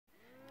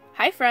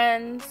Hi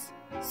friends!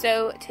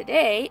 So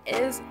today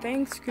is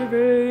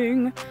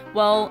Thanksgiving.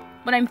 Well,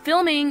 when I'm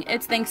filming,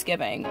 it's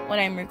Thanksgiving. When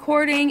I'm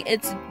recording,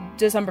 it's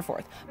December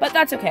 4th. But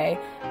that's okay.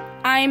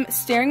 I'm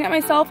staring at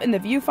myself in the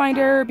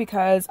viewfinder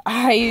because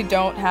I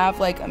don't have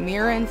like a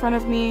mirror in front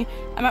of me.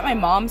 I'm at my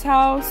mom's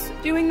house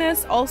doing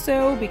this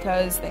also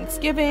because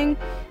Thanksgiving.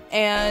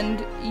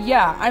 And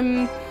yeah,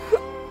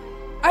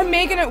 I'm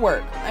making it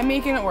work. I'm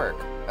making it work,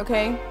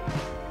 okay?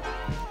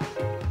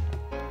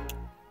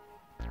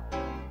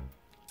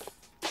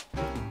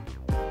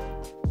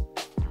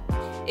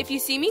 If you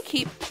see me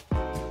keep...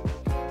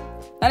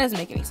 That doesn't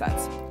make any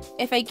sense.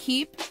 If I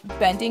keep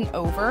bending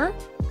over,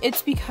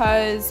 it's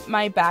because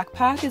my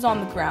backpack is on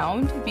the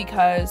ground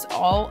because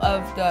all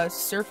of the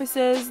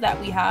surfaces that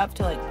we have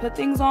to like put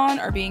things on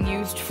are being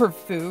used for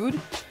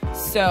food.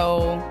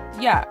 So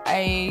yeah,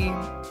 I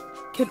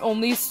can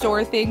only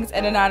store things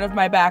in and out of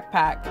my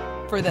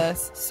backpack for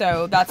this.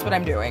 So that's what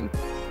I'm doing.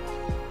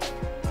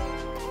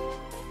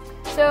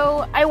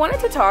 So I wanted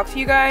to talk to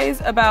you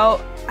guys about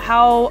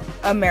how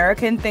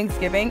American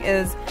Thanksgiving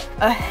is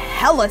a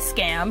hella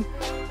scam.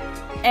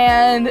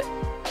 And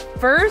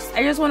first,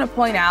 I just want to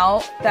point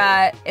out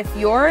that if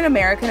you're an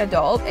American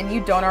adult and you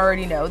don't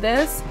already know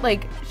this,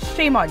 like,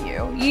 shame on you.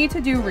 You need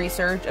to do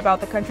research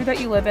about the country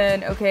that you live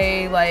in,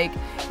 okay? Like,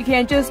 you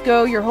can't just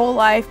go your whole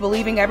life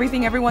believing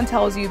everything everyone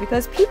tells you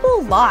because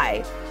people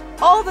lie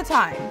all the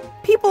time.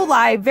 People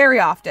lie very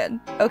often,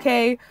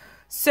 okay?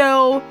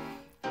 So,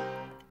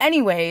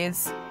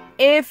 anyways,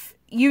 if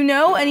you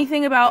know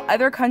anything about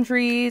other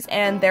countries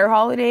and their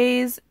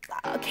holidays,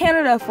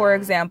 Canada, for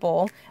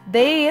example,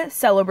 they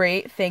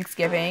celebrate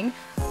Thanksgiving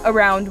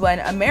around when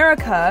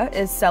America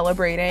is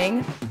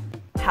celebrating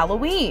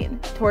Halloween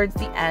towards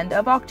the end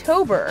of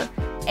October.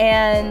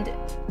 And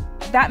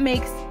that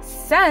makes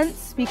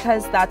sense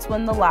because that's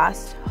when the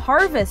last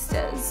harvest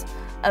is.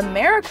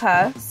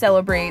 America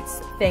celebrates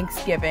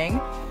Thanksgiving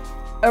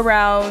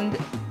around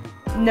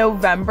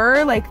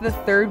November, like the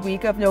third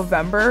week of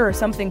November or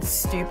something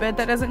stupid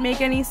that doesn't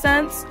make any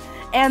sense.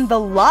 And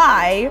the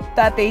lie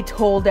that they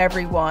told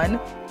everyone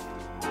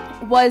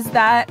was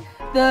that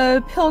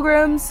the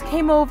Pilgrims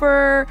came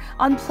over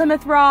on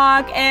Plymouth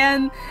Rock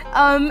and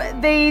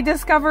they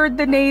discovered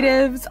the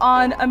natives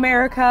on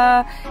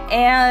America,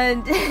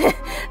 and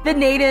the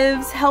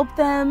natives helped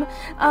them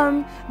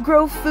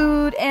grow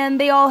food, and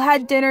they all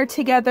had dinner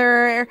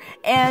together,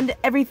 and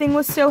everything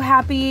was so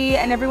happy,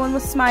 and everyone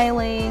was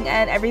smiling,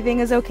 and everything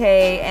is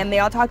okay, and they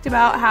all talked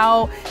about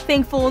how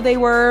thankful they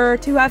were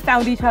to have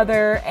found each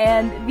other,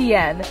 and the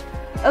end.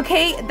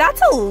 Okay,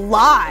 that's a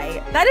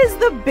lie. That is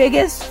the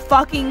biggest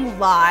fucking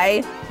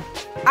lie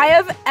I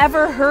have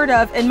ever heard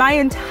of in my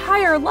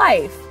entire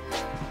life.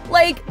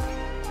 Like,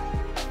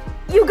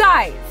 you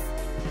guys,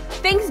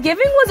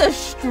 Thanksgiving was a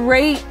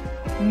straight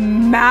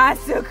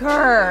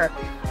massacre.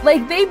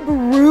 Like, they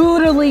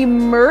brutally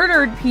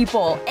murdered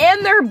people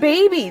and their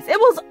babies.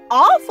 It was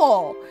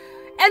awful.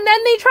 And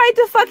then they tried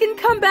to fucking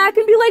come back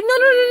and be like,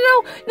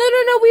 no,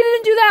 we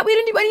didn't do that. We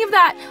didn't do any of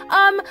that.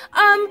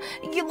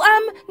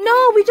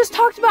 No, we just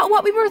talked about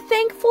what we were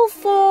thankful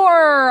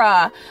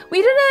for.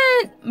 We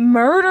didn't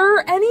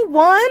murder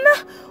anyone.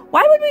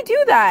 Why would we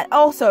do that?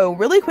 Also,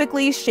 really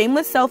quickly,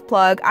 shameless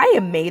self-plug, I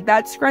made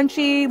that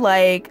scrunchie,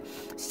 like,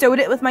 sewed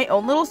it with my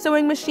own little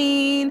sewing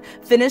machine,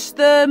 finished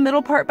the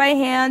middle part by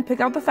hand, picked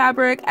out the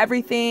fabric,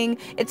 everything.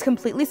 It's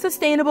completely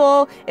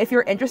sustainable. If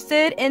you're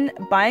interested in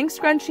buying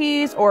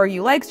scrunchies, or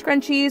you like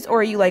scrunchies,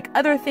 or you like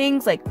other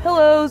things like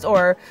pillows,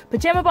 or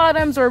pajama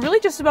bottoms, or really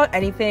just about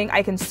anything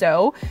I can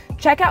sew,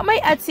 check out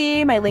my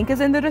Etsy. My link is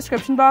in the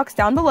description box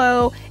down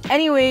below.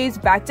 Anyways,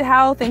 back to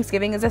how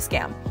Thanksgiving is a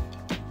scam.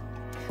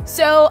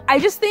 So I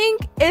just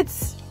think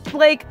it's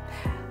like,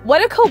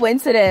 what a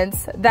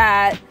coincidence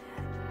that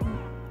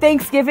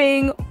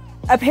Thanksgiving,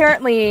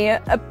 apparently,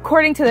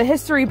 according to the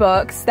history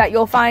books that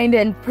you'll find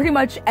in pretty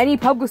much any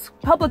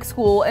public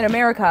school in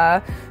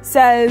America,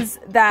 says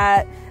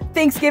that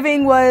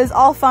Thanksgiving was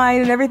all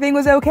fine and everything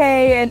was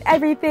okay and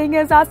everything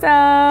is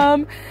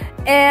awesome.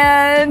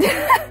 And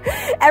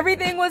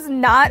everything was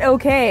not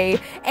okay.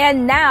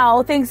 And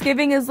now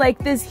Thanksgiving is like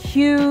this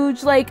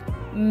huge, like,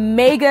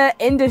 mega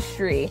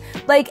industry.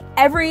 Like,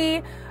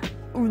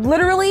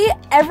 literally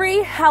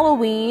every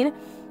Halloween,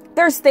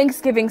 there's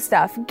Thanksgiving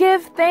stuff.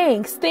 Give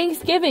thanks.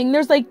 Thanksgiving.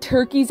 There's like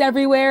turkeys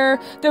everywhere.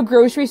 The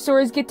grocery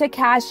stores get to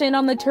cash in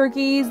on the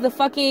turkeys. The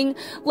fucking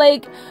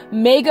like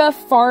mega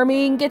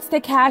farming gets to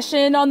cash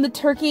in on the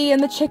turkey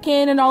and the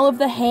chicken and all of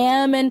the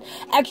ham and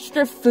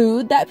extra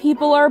food that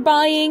people are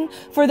buying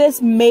for this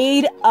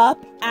made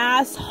up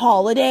ass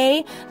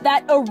holiday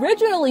that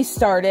originally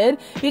started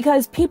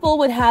because people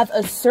would have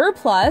a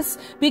surplus,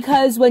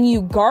 because when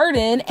you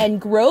garden and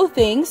grow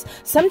things,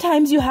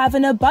 sometimes you have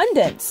an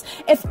abundance.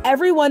 If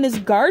everyone is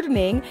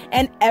gardening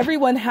and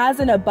everyone has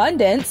an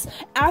abundance,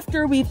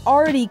 after we've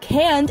already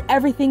canned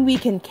everything we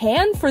can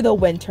can for the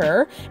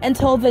winter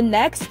until the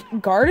next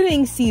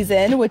gardening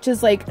season, which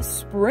is like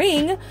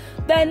spring,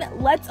 then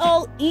let's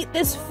all eat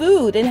this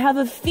food and have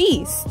a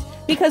feast.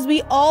 because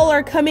we all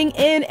are coming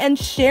in and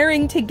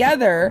sharing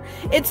together.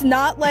 It's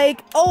not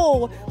like,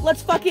 oh,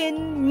 let's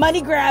fucking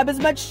money grab as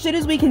much shit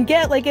as we can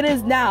get like it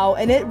is now,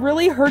 and it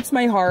really hurts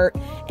my heart.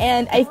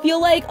 And I feel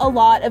like a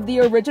lot of the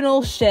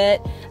original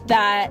shit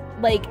that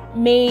like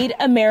made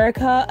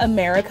America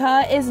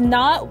America is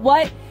not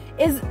what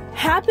is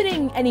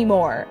happening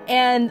anymore.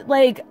 And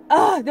like,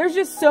 there's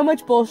just so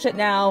much bullshit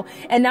now,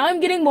 and now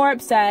I'm getting more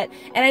upset,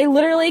 and I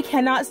literally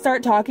cannot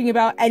start talking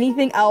about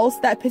anything else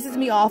that pisses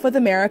me off with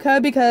America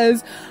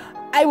because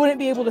I wouldn't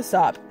be able to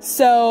stop.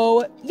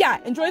 So yeah,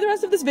 enjoy the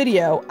rest of this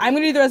video. I'm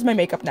gonna do the rest of my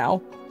makeup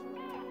now.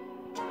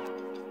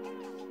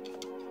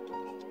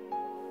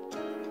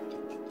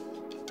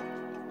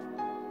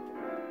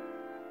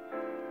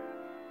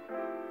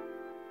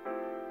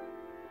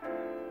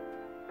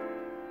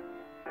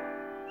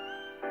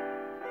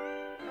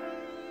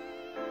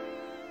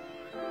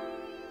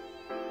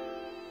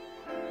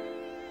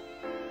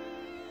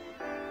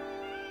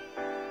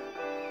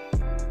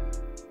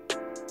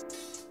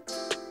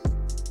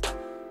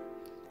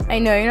 I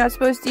know you're not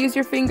supposed to use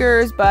your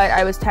fingers, but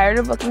I was tired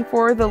of looking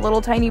for the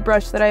little tiny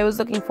brush that I was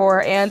looking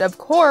for, and of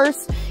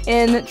course,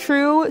 in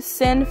true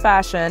Syn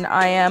fashion,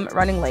 I am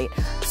running late.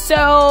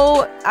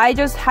 So I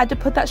just had to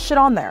put that shit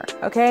on there,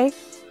 okay?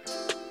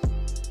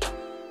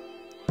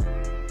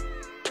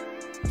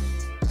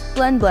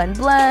 Blend, blend,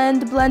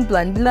 blend, blend,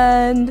 blend,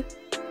 blend.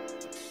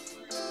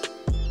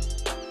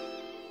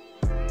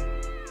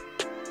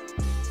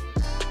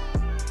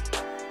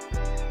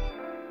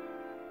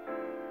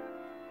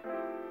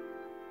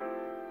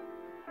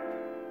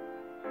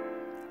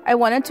 I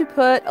wanted to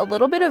put a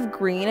little bit of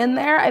green in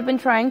there. I've been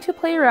trying to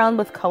play around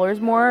with colors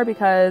more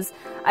because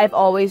I've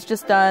always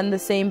just done the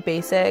same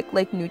basic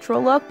like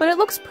neutral look, but it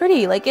looks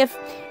pretty. Like if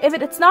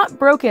it's not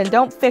broken,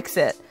 don't fix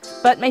it.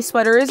 But my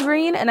sweater is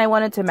green and I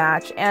wanted to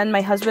match, and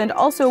my husband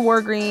also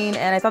wore green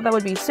and I thought that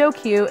would be so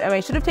cute, and I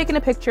should have taken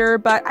a picture,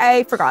 but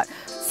I forgot.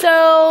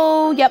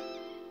 So, yep.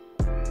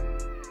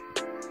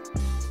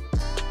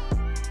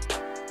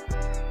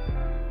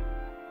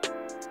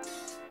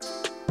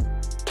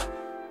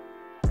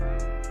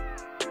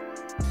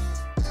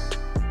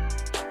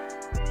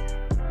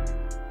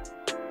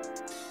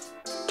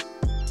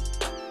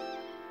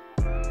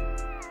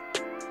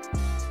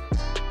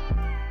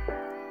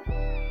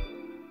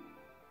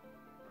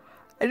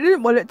 I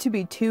didn't want it to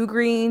be too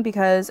green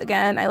because,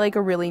 again, I like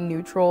a really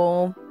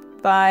neutral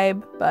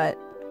vibe, but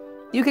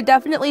you could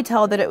definitely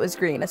tell that it was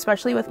green,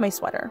 especially with my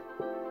sweater.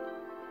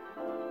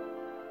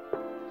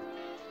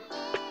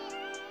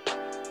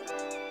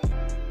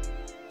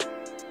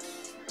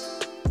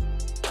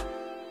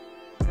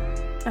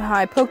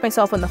 I poked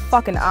myself in the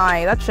fucking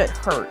eye. That shit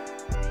hurt.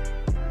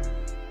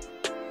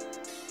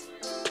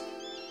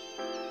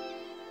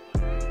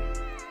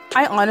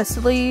 I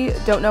honestly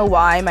don't know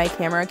why my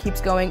camera keeps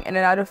going in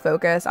and out of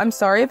focus. I'm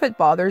sorry if it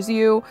bothers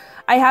you.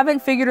 I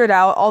haven't figured it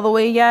out all the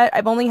way yet.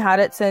 I've only had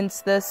it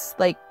since this,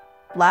 like,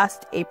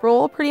 last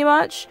April, pretty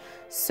much.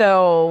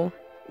 So,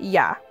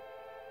 yeah.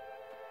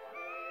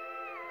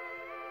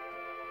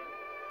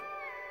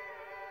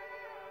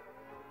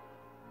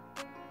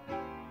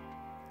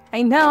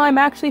 I know, I'm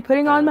actually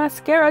putting on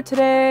mascara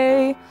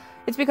today.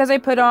 It's because I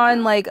put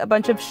on like a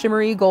bunch of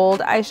shimmery gold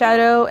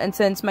eyeshadow, and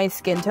since my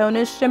skin tone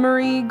is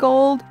shimmery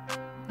gold,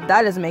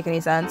 that doesn't make any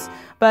sense.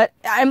 But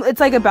it's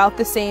like about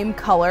the same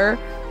color,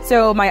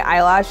 so my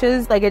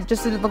eyelashes, like it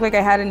just didn't look like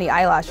I had any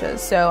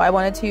eyelashes. So I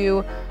wanted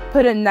to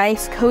put a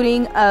nice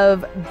coating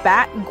of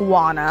bat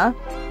guana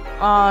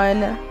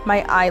on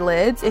my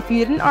eyelids. If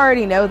you didn't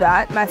already know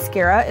that,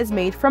 mascara is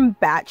made from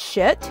bat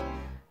shit.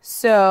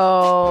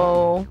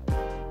 So,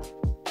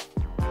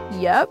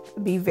 yep,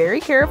 be very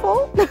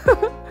careful.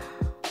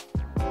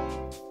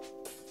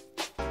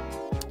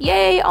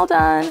 Yay, all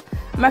done.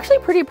 I'm actually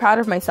pretty proud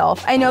of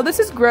myself. I know this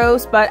is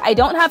gross, but I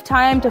don't have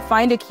time to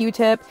find a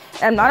Q-tip,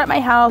 and I'm not at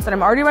my house, and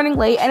I'm already running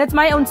late, and it's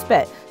my own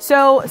spit.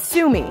 So,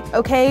 sue me,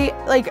 okay?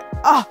 Like,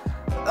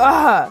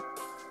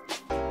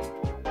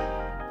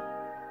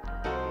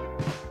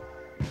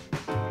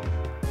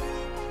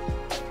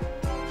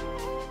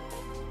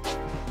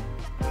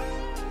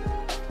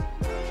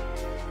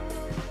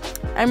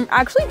 I'm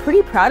actually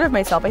pretty proud of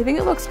myself. I think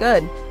it looks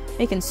good.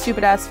 Making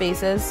stupid ass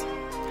faces.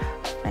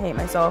 I hate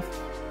myself.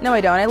 No,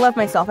 I don't. I love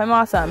myself. I'm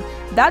awesome.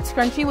 That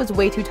scrunchie was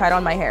way too tight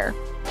on my hair.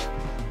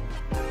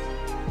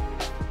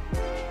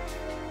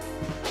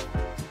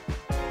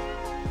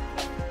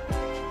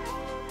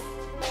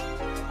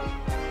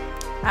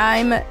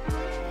 I'm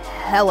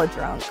hella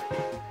drunk.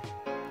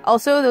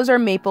 Also, those are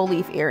maple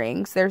leaf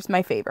earrings. There's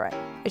my favorite.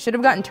 I should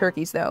have gotten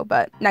turkeys though,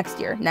 but next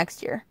year.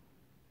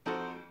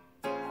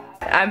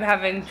 I'm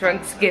having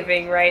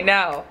Drunksgiving right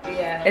now.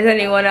 Yeah. Is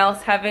anyone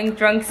else having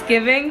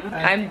Drunksgiving? Okay.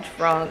 I'm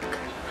drunk.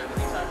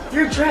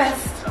 You're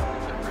dressed.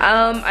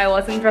 I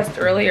wasn't dressed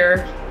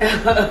earlier.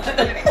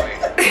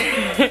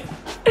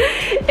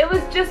 It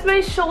was just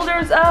my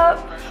shoulders up.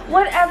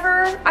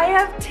 Whatever. I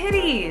have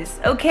titties,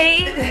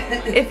 okay?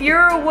 If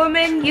you're a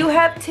woman, you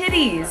have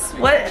titties.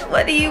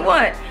 What do you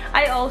want?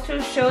 I also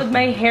showed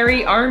my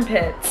hairy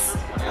armpits.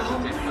 Oh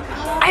my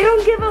God. I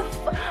don't give a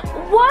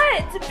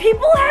What?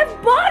 People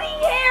have body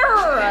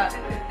hair!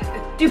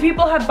 Do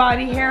people have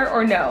body hair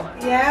or no?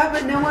 Yeah,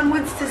 but no one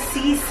wants to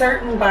see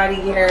certain body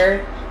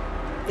hair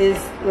is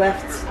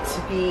left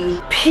to be.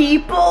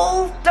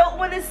 People don't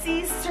want to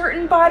see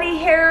certain body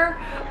hair,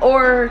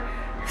 or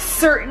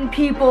certain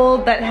people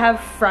that have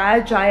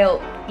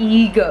fragile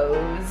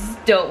egos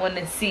don't want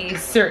to see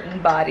certain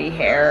body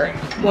hair.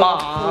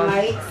 Mom.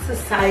 Polite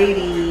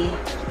society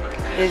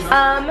is.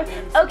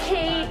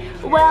 Okay,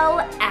 well,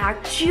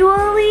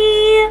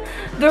 actually,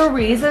 the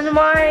reason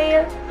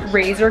why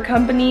razor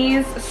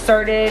companies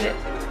started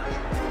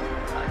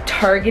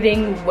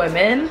targeting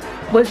women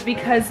was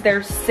because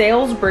their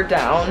sales were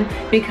down,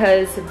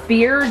 because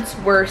beards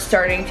were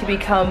starting to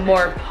become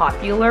more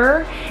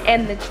popular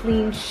and the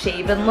clean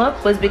shaven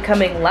look was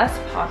becoming less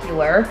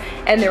popular,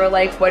 and they were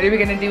like, what are we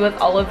gonna do with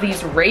all of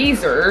these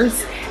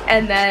razors?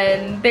 And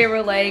then they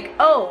were like,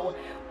 oh,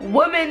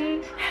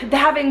 women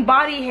having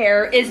body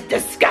hair is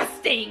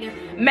disgusting,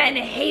 men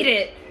hate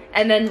it.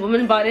 And then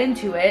women bought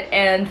into it,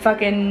 and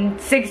fucking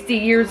 60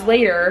 years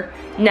later,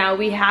 now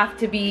we have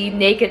to be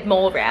naked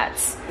mole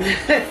rats.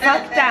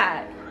 Fuck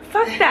that.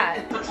 Fuck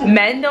that.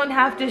 Men don't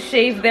have to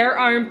shave their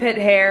armpit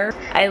hair.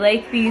 I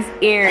like these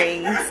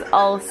earrings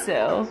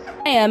also.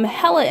 I am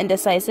hella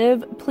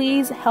indecisive.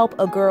 Please help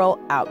a girl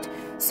out.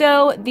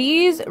 So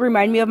these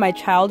remind me of my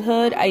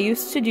childhood. I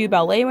used to do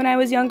ballet when I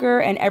was younger,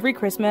 and every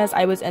Christmas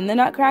I was in the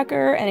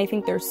Nutcracker, and I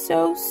think they're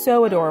so,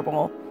 so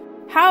adorable.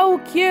 How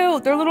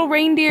cute! They're little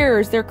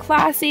reindeers. They're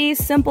classy,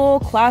 simple,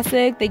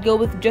 classic. They go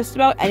with just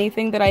about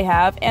anything that I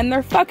have, and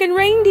they're fucking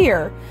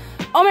reindeer.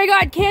 Oh my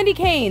god, candy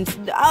canes!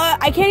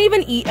 I can't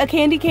even eat a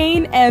candy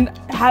cane, and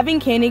having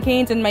candy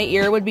canes in my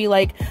ear would be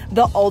like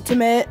the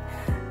ultimate.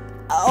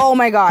 Oh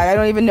my god, I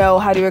don't even know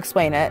how to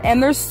explain it.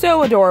 And they're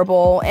so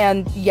adorable,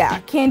 and yeah,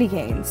 candy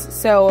canes.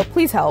 So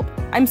please help.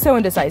 I'm so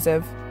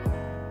indecisive.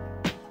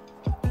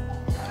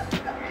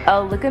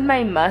 Oh, look at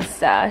my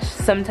mustache.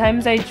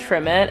 Sometimes I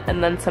trim it,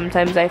 and then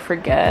sometimes I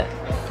forget.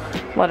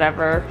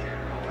 Whatever.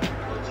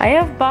 I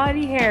have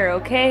body hair,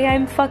 okay?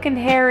 I'm fucking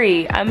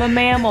hairy. I'm a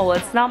mammal.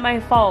 It's not my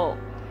fault.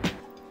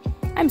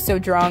 I'm so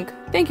drunk.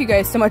 Thank you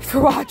guys so much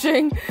for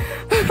watching.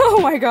 Oh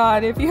my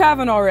god, if you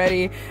haven't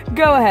already,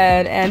 go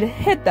ahead and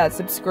hit that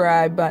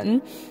subscribe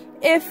button.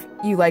 If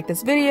you like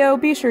this video,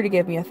 be sure to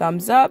give me a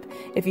thumbs up.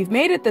 If you've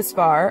made it this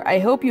far, I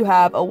hope you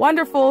have a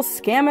wonderful,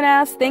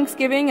 scammin'-ass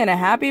Thanksgiving and a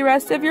happy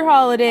rest of your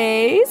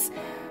holidays.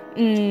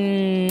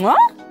 Mwah!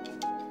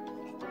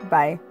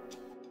 Bye.